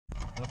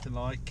nothing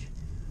like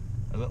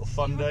a little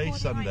fun day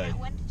Sunday. Right,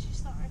 when did you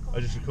start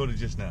recording? I just recorded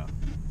just now.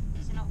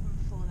 Is it not from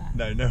before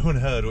that? No one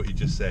heard what you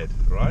just said,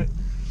 right?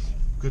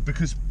 Good,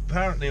 because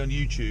apparently on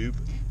YouTube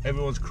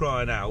everyone's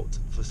crying out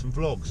for some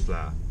vlogs,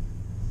 Flower.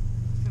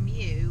 From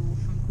you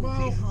or from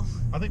cool people?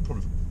 I think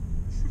probably.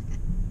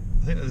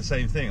 I think they're the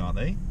same thing, aren't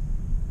they?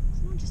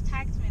 Someone just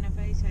tagged me in a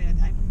photo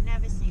that I've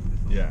never seen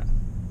before. Yeah.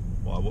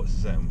 Why? What's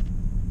the same?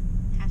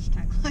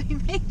 Hashtag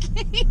clone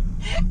making.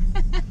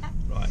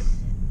 Right.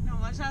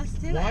 Not much else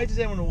to it. Why does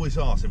everyone always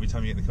ask every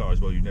time you get in the car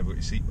as well, you've never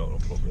got your seatbelt on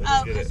properly?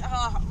 I don't get it.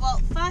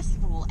 Well, first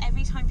of all,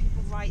 every time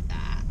people write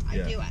that, I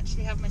do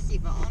actually have my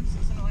seatbelt on, so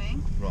it's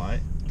annoying. Right.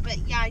 But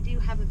yeah, I do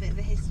have a bit of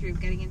a history of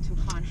getting into a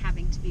car and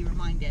having to be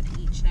reminded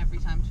each and every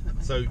time to put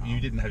my seatbelt on. So you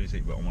didn't have your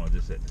seatbelt on when I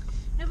just said?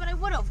 No, but I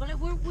would have. But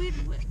we're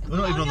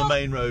not even on the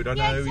main road, I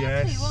know, exactly.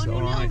 yes. We're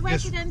on your little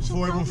residential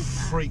before everyone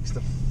freaks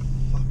the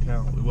fuck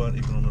out, we weren't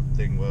even on a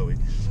thing, were we?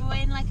 We're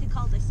in like a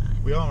cul-de-sac.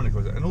 We are in a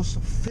cul-de-sac. And also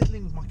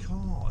fiddling with my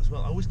car as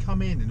well. I always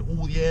come in and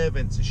all the air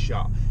vents are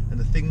shut and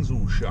the thing's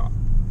all shut.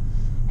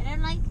 I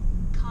don't like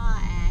car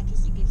air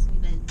because it gives me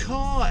bogies.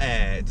 Car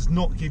air does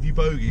not give you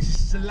bogies.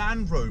 This is a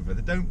Land Rover.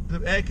 The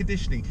air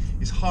conditioning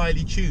is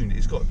highly tuned.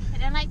 It's got. I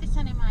don't like the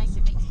sun in my eyes.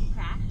 It makes me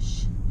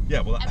crash.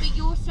 Yeah, well. But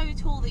you're so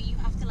tall that you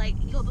have to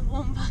you're the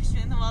one person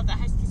in the world that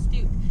has to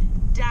stoop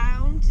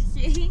down to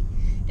see.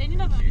 Don't you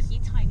love when you see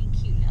tiny,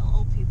 cute little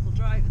old people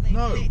drive? They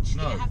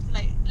literally have to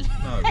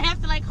they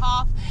have to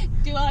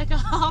do a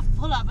half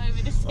pull up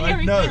over the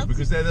steering wheel. I know,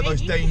 because they're the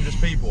most dangerous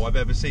people I've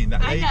ever seen.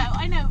 I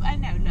know.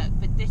 Look,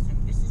 but this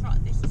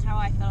is how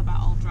I feel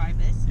about old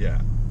drivers.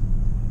 Yeah.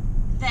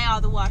 They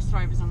are the worst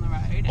drivers on the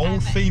road.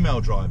 Old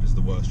female drivers are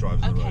the worst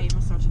drivers on the road. Okay,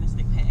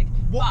 misogynistic pig.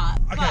 What?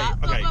 But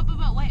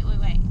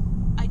wait.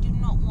 I do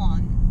not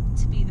want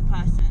to be the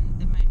person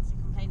that moans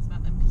and complains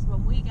about them, because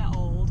when we get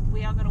old,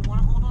 we are going to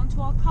want to hold on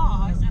to our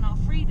cars and our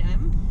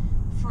freedom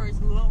for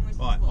as long as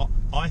possible.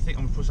 I think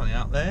I'm going to put something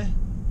out there.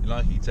 You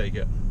like it, you take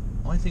it.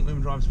 I think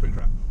women drivers are pretty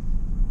crap.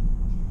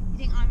 You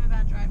think I'm a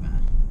bad driver?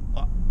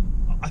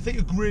 I think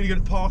you're really good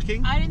at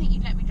parking. I don't think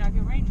you'd let me drive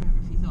your Range Rover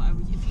if you thought I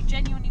was. If you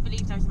genuinely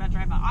believed I was a bad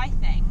driver. I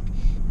think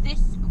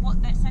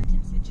that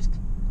sentence that just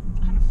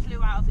kind of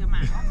flew out of your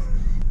mouth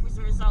was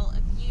a result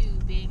of you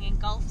being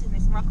engulfed in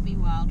this rugby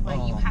world where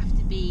you have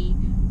to be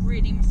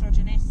really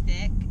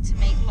misogynistic to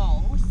make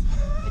lols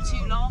for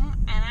too long,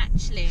 and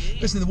actually.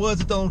 Listen, the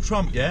words of Donald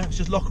Trump, yeah, it's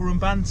just locker room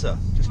banter.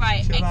 Just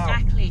right, chill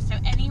exactly. Out. So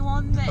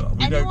anyone that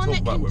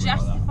can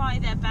justify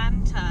their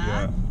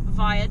banter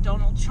via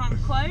Donald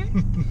Trump quote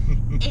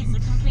is a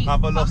complete.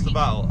 Have I lost the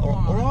battle?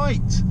 All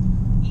right.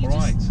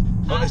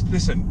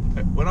 Listen,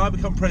 when I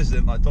become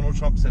president, like Donald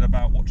Trump said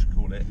about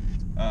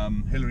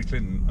Hillary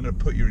Clinton, I'm going to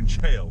put you in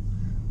jail.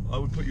 I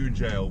would put you in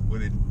jail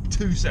within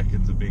 2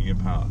 seconds of being in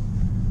power,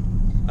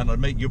 and I'd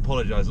make you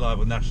apologise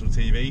live on national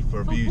TV for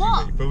abusing me.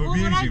 What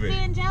would I be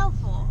in jail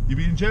for? You'd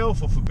be in jail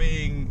for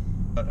being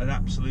an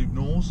absolute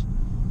nose.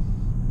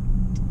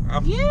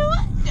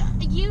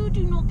 You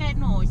do not get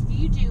noise.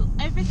 You do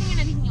everything and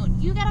anything you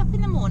want. You get up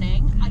in the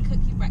morning, I cook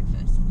you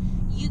breakfast.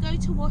 You go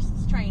to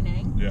WASP's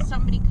training,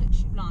 somebody cooks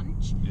you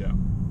lunch. Yeah.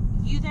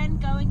 You then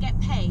go and get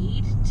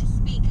paid to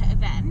speak at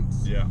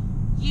events. Yeah.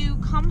 You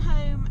come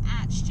home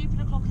at stupid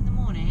o'clock in the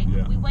morning.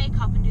 Yeah. We wake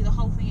up and do the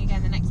whole thing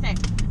again the next day.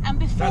 And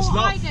before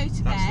I go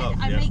to bed,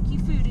 I make you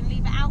food and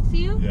leave it out for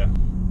you. Yeah.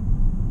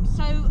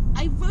 So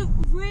I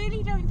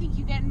really don't think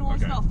you get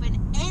noised off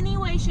in any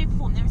way, shape, or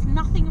form. There is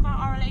nothing about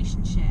our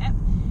relationship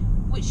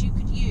which you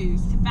could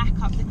use to back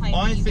up the claim.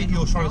 I think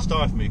you're trying to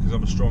stifle me because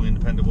I'm a strong,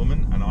 independent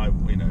woman, and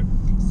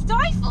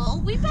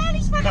Stifle? We barely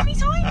spend any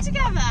time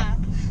together.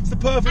 It's the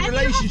perfect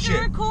relationship. You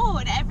have to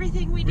record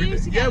everything we do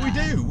together.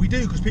 Yeah, we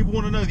do, because people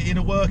want to know the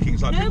inner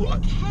workings. Like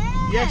nobody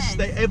cares. Yes,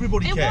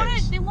 everybody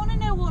cares. They want to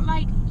know what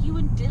you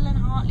and Dylan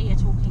Hartley are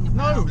talking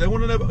about. No, they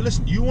want to know.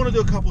 Listen, you want to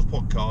do a couples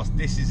podcast.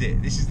 This is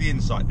it. This is the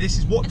insight. This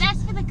is what. But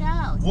that's for the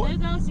girls. No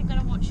girls are going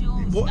to watch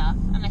your stuff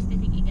unless they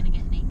think you're going to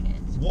get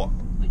naked. What?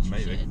 Which you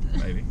should.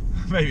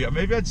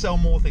 Maybe I'd sell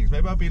more things.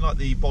 Maybe I'd be like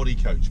the body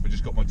coach, but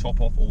just got my top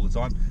off all the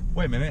time.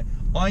 Wait a minute,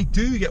 I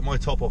do get my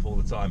top off all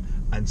the time,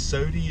 and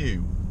so do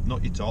you.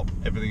 Not your top,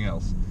 everything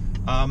else.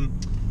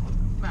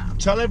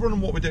 Tell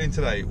everyone what we're doing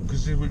today,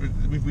 because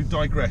we've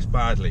digressed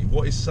badly.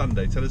 What is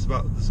Sunday? Tell us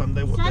about the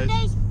Sunday.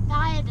 Sunday's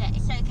fire day.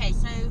 So okay,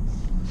 so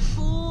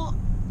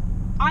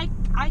I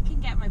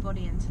can get my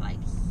body into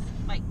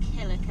like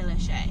killer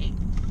shape.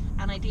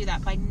 And I do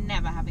that by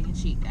never having a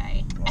cheat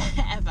day,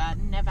 ever,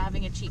 never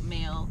having a cheat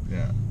meal.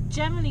 Yeah.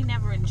 Generally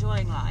never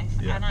enjoying life.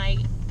 Yeah. And I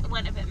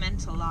went a bit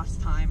mental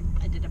last time.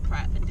 I did a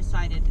prep and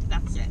decided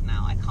that's it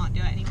now. I can't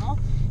do it anymore.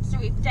 So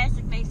we've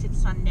designated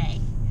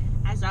Sunday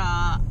as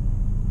our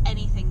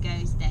anything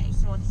goes day.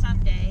 So on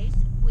Sundays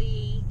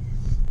we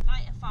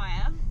light a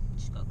fire.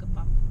 Just got a good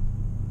bum.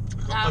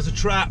 As a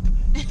trap.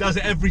 She does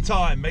it every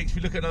time. Makes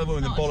me look at another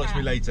woman and bollocks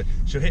me later.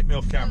 She'll hit me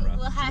off camera.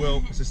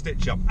 It's a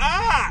stitch up.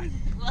 Ah!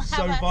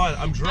 So violent.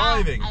 I'm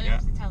driving. I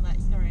have to tell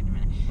that story in a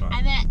minute. Right.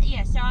 And then,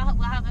 yeah, so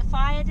we'll have a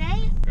fire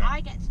day. Yeah.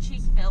 I get to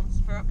choose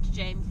films for up to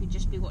James. We'd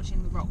just be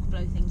watching The Rock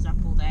blow things up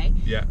all day.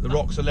 Yeah, The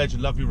Rock's a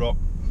legend. Love you, Rock.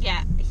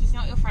 Yeah, he's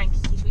not your friend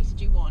because he tweeted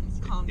you once.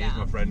 Calm down. He's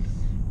my friend.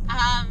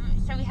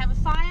 So we have a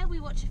fire, we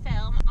watch a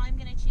film. I'm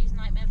going to choose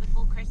Nightmare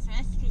Before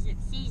Christmas because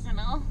it's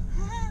seasonal.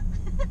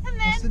 And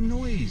What's the then,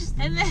 noise?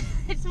 and then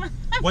it's my...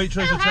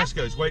 Waitrose so or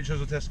Tesco's? happy.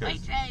 Waitrose or Tesco's?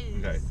 Waitrose.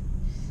 Okay.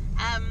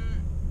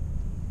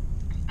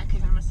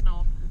 Because I'm a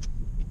snob.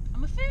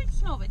 I'm a food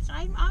snob.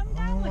 I'm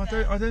down with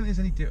it. I don't think there's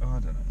any... I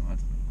don't know. I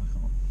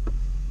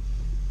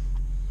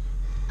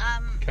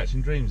can't.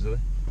 Catching dreams, are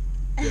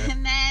they? Yeah.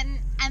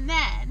 and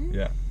then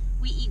Yeah.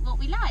 we eat what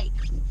we like.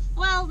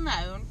 Well,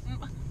 no,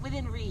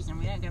 within reason.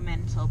 We don't go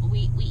mental, but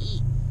we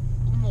eat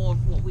more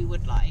of what we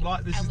would like.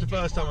 Like, this is the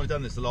first time I've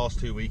done this the last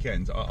 2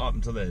 weekends. Up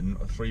until then,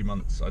 3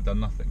 months, I've done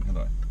nothing, have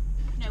I?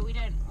 No, we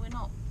don't. We're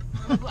not.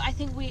 I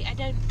think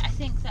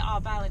that our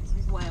balance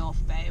is way off,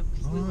 babe,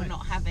 because we were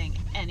not having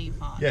any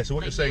fun. Yeah, so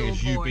what you're saying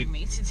is you've been...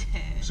 me to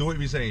tears. So what you've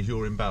been saying is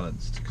you're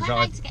imbalanced. I'd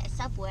like to get a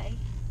Subway.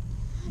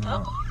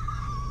 No.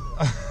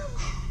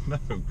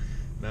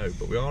 No,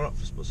 but we are up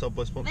for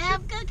Subway They sponsorship.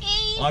 have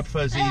cookies. I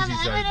prefer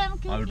Zizzi's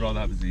though. I would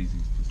rather have a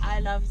Zizzi's. I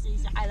love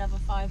Zizzi's. I love a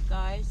Five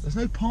Guys. There's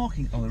no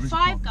parking. Oh, there is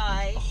Five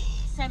parking. Guys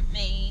sent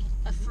me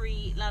a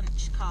free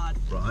lunch card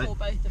Right. for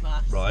both of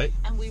us. Right.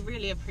 And we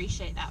really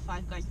appreciate that,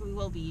 Five Guys. We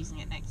will be using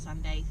it next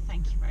Sunday.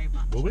 Thank you very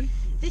much. Will we?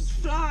 This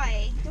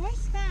fly, do I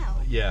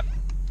smell? Yeah.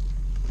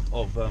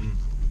 Of the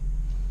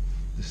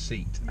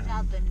seat.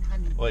 Love and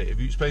honey. Wait, have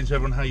you explained to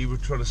everyone how you were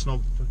trying to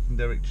snog fucking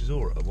Derek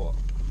Chisora or what?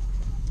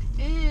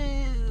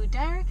 Ooh,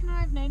 Derek and I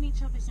have known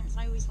each other since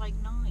I was like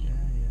 9. Yeah.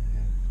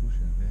 Of course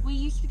you have, yeah. We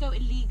used to go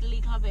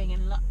illegally clubbing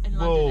in London.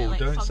 Whoa, at, like,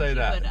 don't Funky say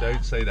that. Buddha.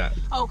 Don't say that.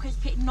 Oh, because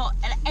not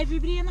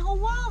everybody in the whole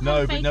world No,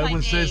 had a but fake no ID.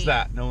 one says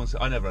that. No one.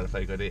 I never had a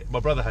fake ID. My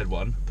brother had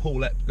one.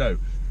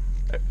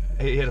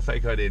 He had a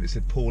fake ID and it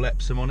said Paul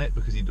Epsom on it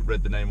because he'd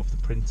read the name off the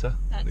printer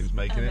That's when he was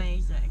making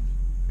amazing.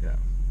 it. Yeah.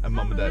 And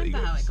Mum and Dad. I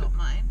remember how I got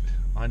mine.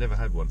 I never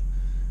had one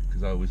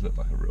because I always looked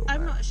like a real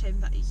I'm man. not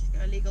ashamed that I used to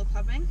go illegal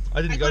clubbing.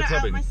 I didn't go got it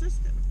clubbing. out of my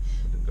system.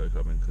 I didn't go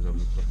clubbing because I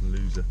was a fucking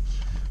loser.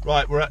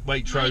 Right, we're at Why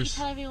don't you Waitrose.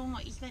 tell everyone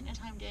what you spent your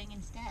time doing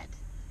instead?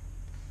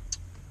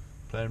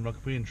 Playing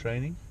rugby and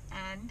training.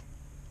 And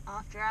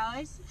after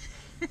hours?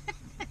 What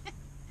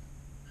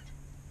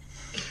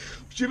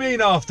do you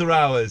mean after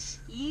hours?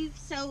 You've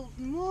sold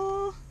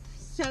more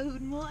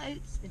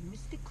oats than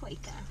Mr.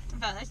 Quaker. In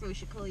fact, that's what we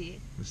should call you.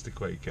 Mr.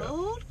 Quaker.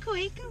 Old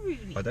Quaker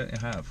Rooney. I don't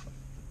have.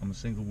 I'm a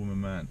single woman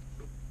man.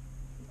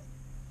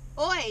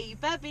 Oi, you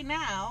better be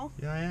now.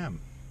 Yeah, I am.